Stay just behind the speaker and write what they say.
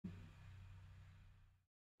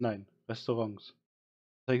Nein, Restaurants.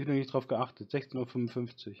 Da habe ich wieder nicht drauf geachtet.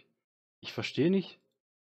 16:55 Uhr. Ich verstehe nicht.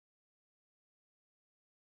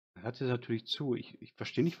 Er hat es natürlich zu. Ich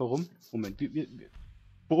verstehe nicht warum. Moment,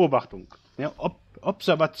 Beobachtung. Ja,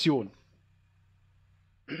 Observation.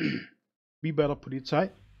 Wie bei der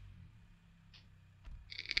Polizei.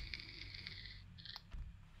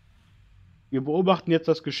 Wir beobachten jetzt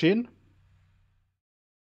das Geschehen.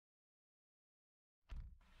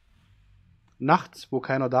 Nachts, wo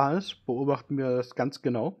keiner da ist, beobachten wir das ganz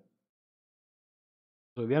genau.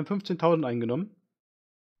 So, wir haben 15.000 eingenommen.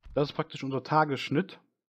 Das ist praktisch unser Tagesschnitt.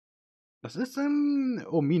 Das ist ein...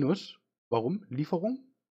 Oh, Minus. Warum? Lieferung?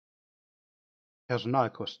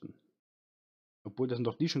 Personalkosten. Obwohl, das sind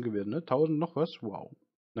doch die schon gewesen, ne? 1.000 noch was? Wow.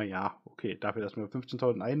 Naja, okay. Dafür, dass wir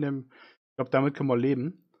 15.000 einnehmen. Ich glaube, damit können wir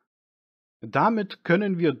leben. Damit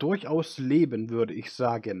können wir durchaus leben, würde ich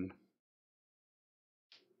sagen.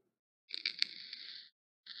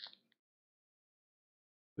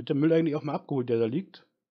 Wird der Müll eigentlich auch mal abgeholt, der da liegt?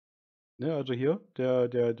 Ne, also hier,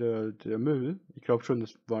 der Müll. Ich glaube schon,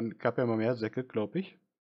 gab ja mal mehr Säcke, glaube ich.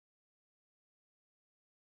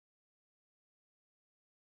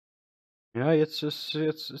 Ja, jetzt ist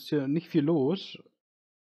hier nicht viel los.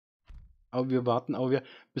 Aber wir warten,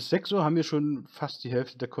 bis 6 Uhr haben wir schon fast die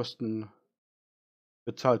Hälfte der Kosten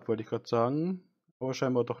bezahlt, wollte ich gerade sagen. Aber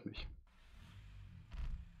scheinbar doch nicht.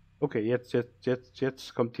 Okay,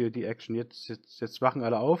 jetzt kommt hier die Action. Jetzt wachen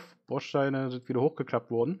alle auf. Bordsteine sind wieder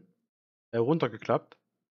hochgeklappt worden. Runtergeklappt.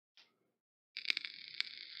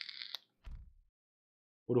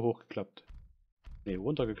 Oder hochgeklappt. Ne,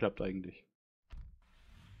 runtergeklappt eigentlich.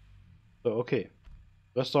 So, okay.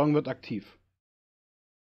 Restaurant wird aktiv.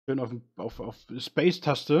 Schön auf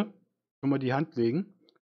Space-Taste schon mal die Hand legen,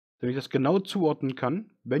 damit ich das genau zuordnen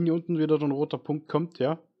kann. Wenn hier unten wieder so ein roter Punkt kommt,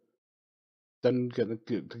 ja, dann gibt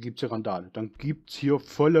es hier Randale. Dann gibt es hier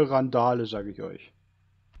volle Randale, sage ich euch.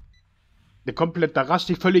 Da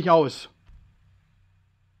raste ich völlig aus.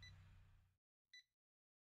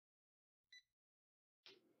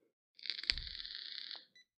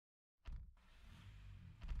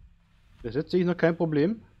 Bis jetzt sehe ich noch kein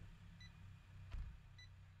Problem.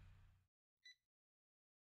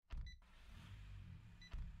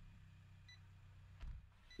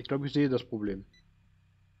 Ich glaube, ich sehe das Problem.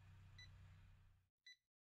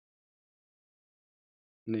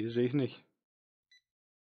 Nee, sehe ich nicht.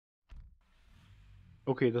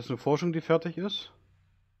 Okay, das ist eine Forschung, die fertig ist.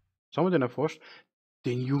 Was haben wir denn erforscht?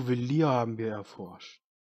 Den Juwelier haben wir erforscht.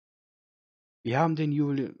 Wir haben den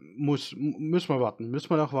Juwelier. Müssen wir warten.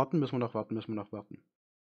 Müssen wir noch warten, müssen wir noch warten, müssen wir noch warten.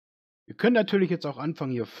 Wir können natürlich jetzt auch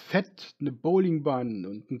anfangen, hier fett eine Bowlingbahn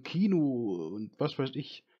und ein Kino und was weiß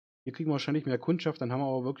ich. Hier kriegen wir wahrscheinlich mehr Kundschaft, dann haben wir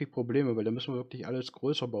aber wirklich Probleme, weil da müssen wir wirklich alles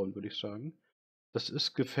größer bauen, würde ich sagen. Das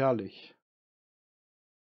ist gefährlich.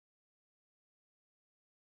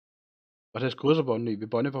 Was heißt größer bauen? Nee, wir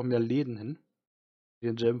bauen einfach mehr Läden hin. Die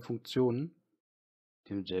denselben Funktionen.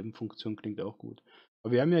 Die denselben Funktionen klingt auch gut.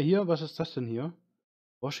 Aber wir haben ja hier, was ist das denn hier?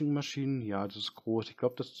 Washing Machine, ja, das ist groß. Ich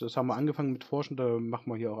glaube, das haben wir angefangen mit Forschen, da machen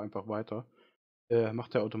wir hier auch einfach weiter.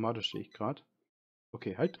 Macht er automatisch, sehe ich gerade.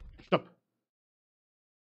 Okay, halt, stopp.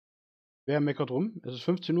 Wer meckert rum? Es ist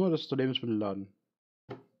 15 Uhr, das ist der Lebensmittelladen.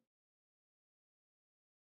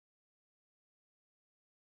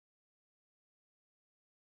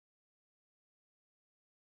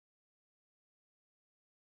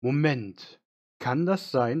 Moment. Kann das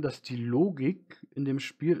sein, dass die Logik in dem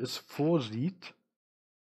Spiel es vorsieht,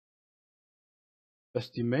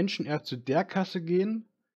 dass die Menschen eher zu der Kasse gehen,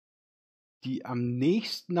 die am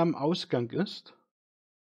nächsten am Ausgang ist?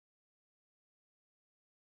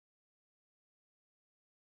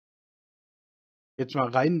 Jetzt mal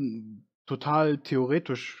rein total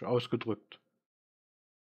theoretisch ausgedrückt.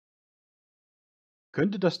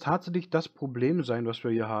 Könnte das tatsächlich das Problem sein, was wir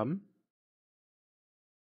hier haben?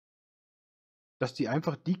 Dass die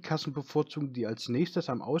einfach die Kassen bevorzugen, die als nächstes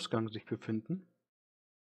am Ausgang sich befinden?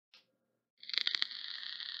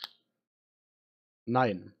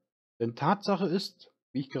 Nein. Denn Tatsache ist,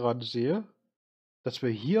 wie ich gerade sehe, dass wir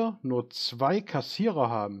hier nur 2 Kassierer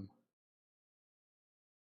haben.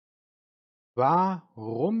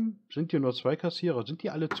 Warum sind hier nur 2 Kassierer? Sind die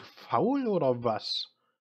alle zu faul oder was?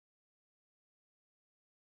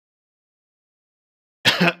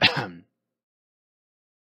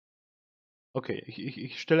 Okay,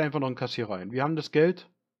 ich stelle einfach noch einen Kassierer ein. Wir haben das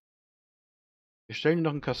Geld. Wir stellen hier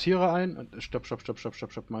noch einen Kassierer ein. Und stopp.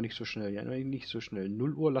 Mal nicht so schnell. Ja, nicht so schnell.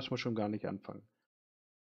 0 Uhr lassen wir schon gar nicht anfangen.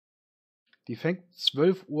 Die fängt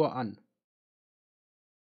 12 Uhr an.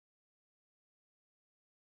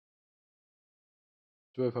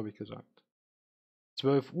 12 habe ich gesagt.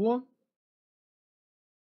 12 Uhr.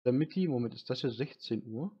 Damit die, Moment, ist das ja 16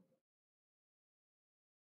 Uhr?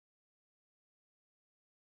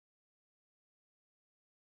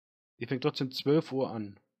 Die fängt trotzdem 12 Uhr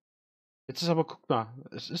an. Jetzt ist aber, guck mal,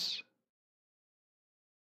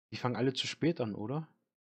 die fangen alle zu spät an, oder?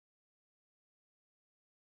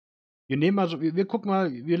 Wir nehmen mal so, wir gucken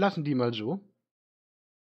mal, wir lassen die mal so,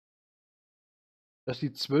 dass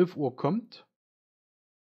die 12 Uhr kommt.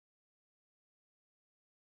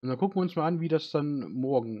 Und dann gucken wir uns mal an, wie das dann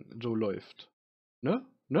morgen so läuft. Ne?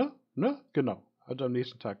 Ne? Ne? Genau. Also am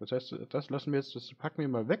nächsten Tag. Das heißt, das lassen wir jetzt, das packen wir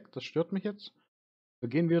mal weg, das stört mich jetzt. Wir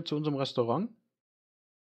gehen wieder zu unserem Restaurant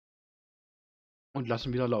und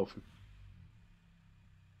lassen wieder laufen.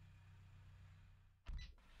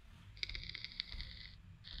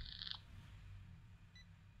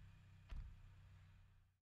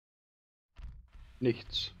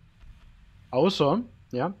 Nichts. Außer,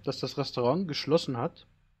 ja, dass das Restaurant geschlossen hat.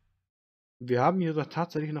 Wir haben hier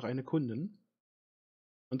tatsächlich noch eine Kundin.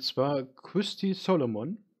 Und zwar Christy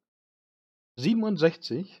Solomon,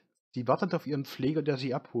 67. Die wartet auf ihren Pfleger, der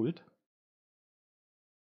sie abholt.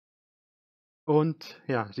 Und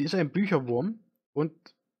ja, sie ist ein Bücherwurm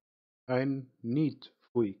und ein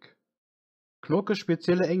Neat-Freak. Knorke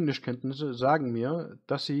spezielle Englischkenntnisse sagen mir,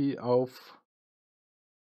 dass sie auf...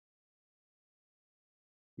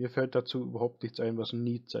 Mir fällt dazu überhaupt nichts ein, was ein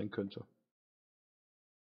Neat sein könnte.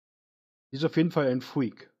 Sie ist auf jeden Fall ein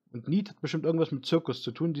Freak. Und Neat hat bestimmt irgendwas mit Zirkus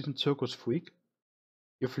zu tun, diesen Zirkus-Freak.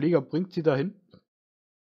 Ihr Pfleger bringt sie dahin.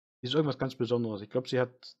 Sie ist irgendwas ganz Besonderes. Ich glaube, sie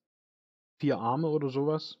hat 4 Arme oder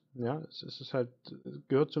sowas. Ja, es ist halt,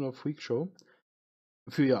 gehört zu einer Freakshow.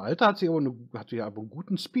 Für ihr Alter hat sie aber, einen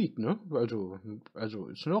guten Speed, ne? Also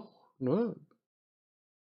ist noch, ne?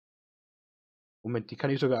 Moment, die kann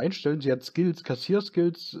ich sogar einstellen. Sie hat Skills,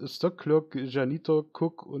 Kassierskills, Stockclerk, Janitor,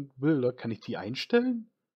 Cook und Bilder. Kann ich die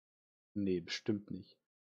einstellen? Nee, bestimmt nicht.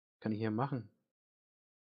 Kann ich hier machen?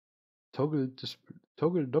 Toggle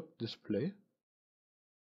Dock Display.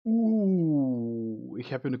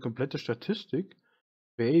 Ich habe hier eine komplette Statistik.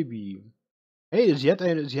 Baby. Hey, sie hat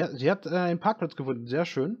einen Parkplatz gefunden. Sehr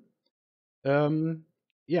schön.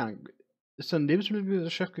 Ja, ist dann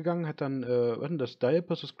Lebensmittelgeschäft gegangen, hat dann, was denn das?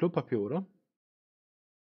 Diapers, das Klopapier, oder?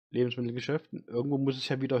 Lebensmittelgeschäft. Irgendwo muss es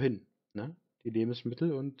ja wieder hin, ne? Die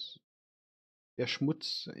Lebensmittel und der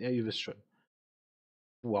Schmutz, ja, ihr wisst schon.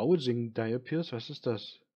 Browsing Diapers, was ist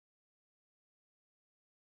das?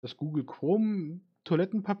 Das Google Chrome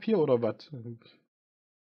Toilettenpapier oder was?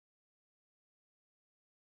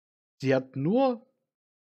 Sie hat nur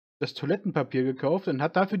das Toilettenpapier gekauft und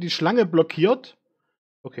hat dafür die Schlange blockiert.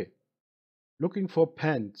 Okay. Looking for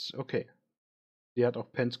Pants. Okay. Sie hat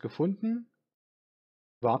auch Pants gefunden,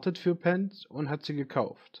 wartet für Pants und hat sie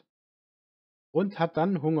gekauft. Und hat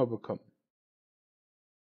dann Hunger bekommen.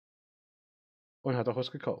 Und hat auch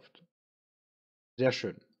was gekauft. Sehr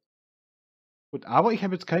schön. Gut, aber ich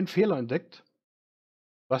habe jetzt keinen Fehler entdeckt,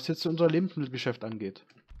 was jetzt unser Lebensmittelgeschäft angeht.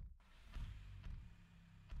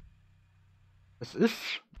 Es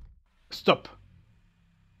ist... Stopp!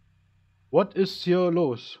 What ist hier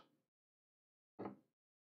los?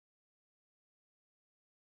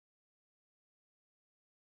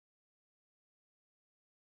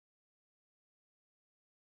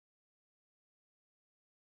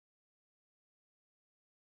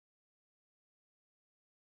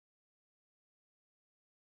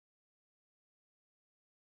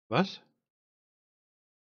 Was?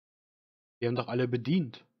 Wir haben doch alle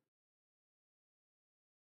bedient.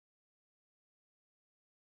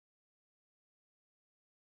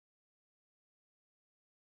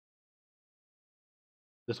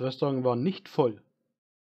 Das Restaurant war nicht voll.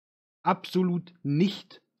 Absolut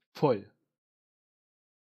nicht voll.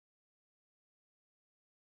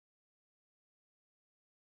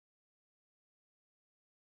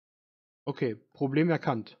 Okay, Problem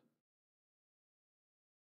erkannt.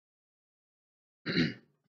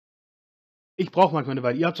 Ich brauche manchmal eine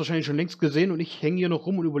Weile. Ihr habt es wahrscheinlich schon längst gesehen und ich hänge hier noch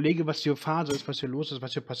rum und überlege, was hier Phase ist, was hier los ist,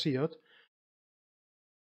 was hier passiert.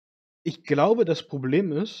 Ich glaube, das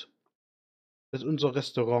Problem ist, dass unser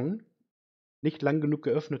Restaurant nicht lang genug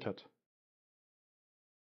geöffnet hat.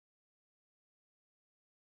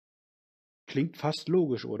 Klingt fast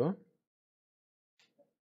logisch, oder?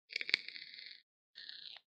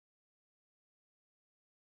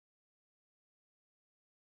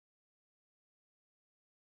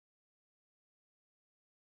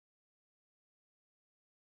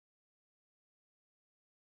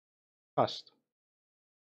 Fast.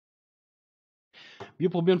 Wir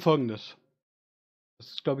probieren Folgendes.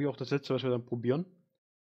 Das ist, glaube ich, auch das Letzte, was wir dann probieren.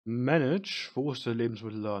 Manage, wo ist der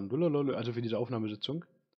Lebensmittelladen? Lulululu, also für diese Aufnahmesitzung.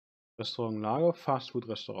 Restaurant Lager, Fastfood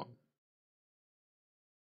Restaurant.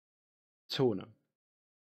 Zone.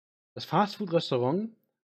 Das Fastfood-Restaurant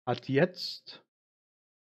hat jetzt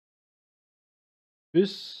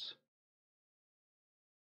bis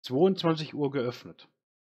 22 Uhr geöffnet.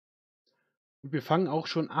 Und wir fangen auch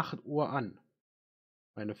schon 8 Uhr an,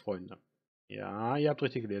 meine Freunde. Ja, ihr habt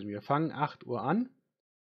richtig gelesen. Wir fangen 8 Uhr an.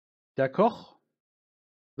 Der Koch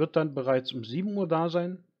wird dann bereits um 7 Uhr da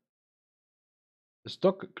sein. Der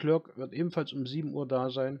Stock-Clerk wird ebenfalls um 7 Uhr da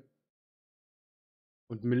sein.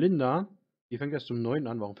 Und Melinda, die fängt erst um 9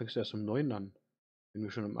 an. Warum fängst du erst um 9 an? Wenn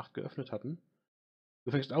wir schon um 8 geöffnet hatten.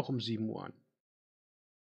 Du fängst auch um 7 Uhr an.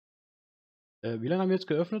 Wie lange haben wir jetzt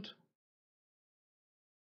geöffnet?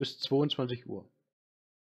 Bis 22 Uhr.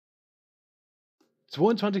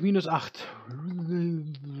 22 minus 8.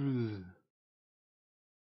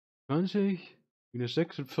 20 minus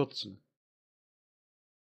 6 sind 14.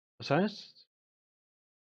 Das heißt,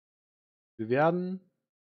 wir werden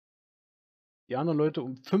die anderen Leute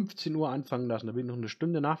um 15 Uhr anfangen lassen. Da bin ich noch eine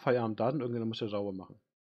Stunde nach Feierabend da und irgendjemand muss ja sauber machen.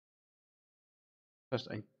 Das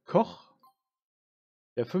heißt, ein Koch,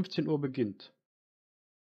 der 15 Uhr beginnt.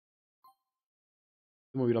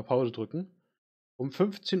 Immer wieder Pause drücken. Um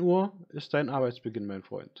 15 Uhr ist dein Arbeitsbeginn, mein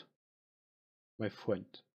Freund. Mein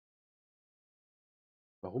Freund.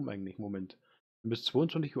 Warum eigentlich? Moment. Wir bis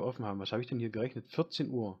 22 Uhr offen haben. Was habe ich denn hier gerechnet? 14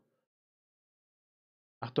 Uhr.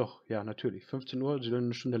 Ach doch, ja, natürlich. 15 Uhr, sie sollen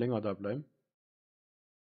eine Stunde länger da bleiben.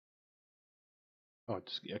 Oh,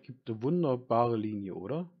 das ergibt eine wunderbare Linie,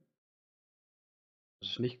 oder? Das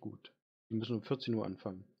ist nicht gut. Die müssen um 14 Uhr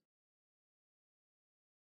anfangen.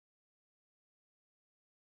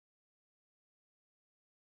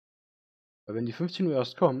 Weil wenn die 15 Uhr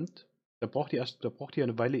erst kommt, da braucht die ja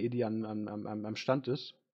eine Weile, ehe die am Stand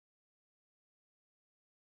ist.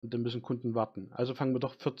 Und dann müssen Kunden warten. Also fangen wir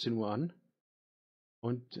doch 14 Uhr an.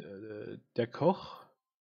 Und der Koch,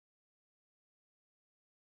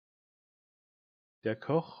 der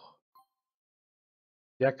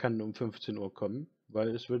kann um 15 Uhr kommen, weil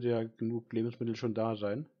es wird ja genug Lebensmittel schon da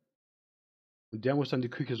sein. Und der muss dann die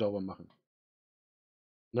Küche sauber machen.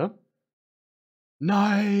 Ne?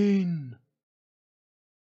 Nein!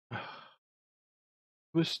 Ach,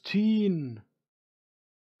 Christine!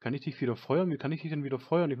 Kann ich dich wieder feuern? Wie kann ich dich denn wieder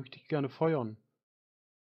feuern? Ich möchte dich gerne feuern.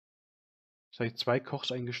 Jetzt habe ich 2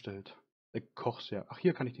 Kochs eingestellt. Kochs, ja. Ach,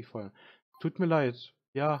 hier kann ich dich feuern. Tut mir leid.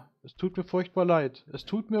 Ja, es tut mir furchtbar leid. Es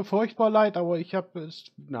tut mir furchtbar leid, aber ich habe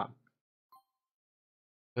es... Na.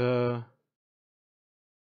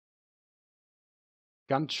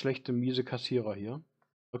 Ganz schlechte, miese Kassierer hier.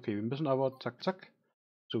 Okay, wir müssen aber... Zack, zack.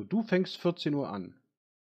 So, du fängst 14 Uhr an.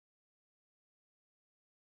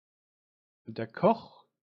 Und der Koch,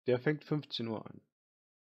 der fängt 15 Uhr an.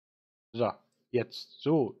 So, jetzt.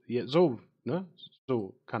 So, so, ne?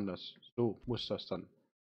 So kann das. So muss das dann.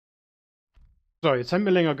 So, jetzt haben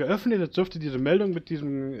wir länger geöffnet. Jetzt dürfte diese Meldung mit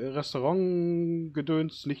diesem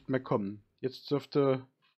Restaurantgedöns nicht mehr kommen. Jetzt dürfte...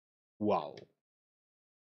 Wow.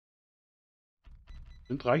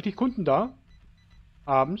 Sind reichlich Kunden da.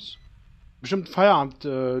 Abends. Bestimmt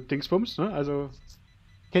Feierabend-Dingsbums, ne? Also,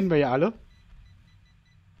 kennen wir ja alle.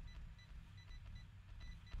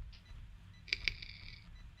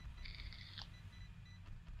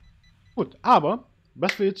 Gut, aber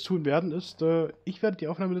was wir jetzt tun werden, ist, ich werde die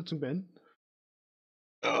Aufnahmesitzung beenden.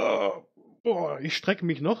 Boah, ich strecke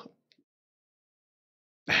mich noch.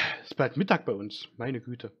 Es ist bald Mittag bei uns, meine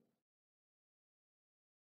Güte.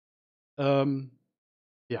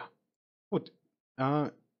 Ja, gut.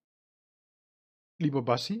 Lieber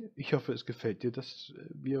Bassi, ich hoffe, es gefällt dir, dass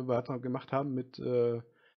wir weitergemacht haben mit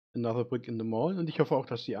Another Brick in the Mall. Und ich hoffe auch,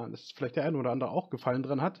 dass vielleicht der eine oder andere auch Gefallen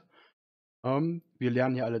dran hat. Wir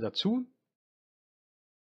lernen hier alle dazu.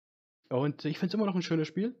 Und ich finde es immer noch ein schönes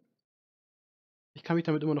Spiel. Ich kann mich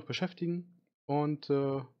damit immer noch beschäftigen. Und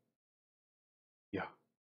ja,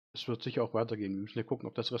 es wird sicher auch weitergehen. Wir müssen ja gucken,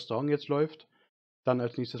 ob das Restaurant jetzt läuft. Dann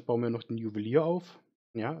als nächstes bauen wir noch den Juwelier auf.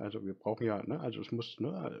 Ja, also wir brauchen ja, ne, also es muss,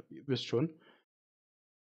 ne, ihr wisst schon.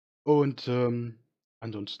 Und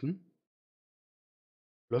ansonsten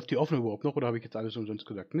läuft die Aufnahme überhaupt noch oder habe ich jetzt alles umsonst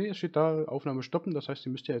gesagt? Ne, es steht da, Aufnahme stoppen, das heißt, die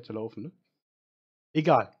müsste ja jetzt laufen, ne?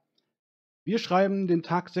 Egal. Wir schreiben den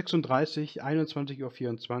Tag 36,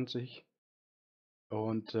 21:24 Uhr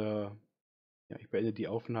und ja, ich beende die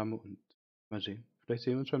Aufnahme und mal sehen. Vielleicht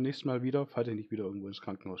sehen wir uns beim nächsten Mal wieder, falls ich nicht wieder irgendwo ins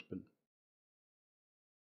Krankenhaus bin.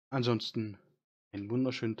 Ansonsten einen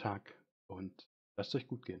wunderschönen Tag und lasst euch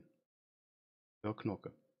gut gehen. Euer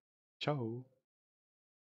Knorke. Ciao.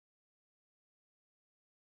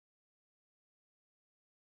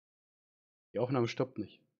 Die Aufnahme stoppt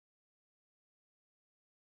nicht.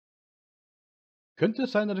 Könnte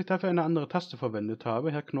es sein, dass ich dafür eine andere Taste verwendet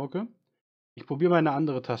habe, Herr Knorke? Ich probiere mal eine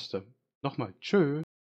andere Taste. Nochmal, tschö.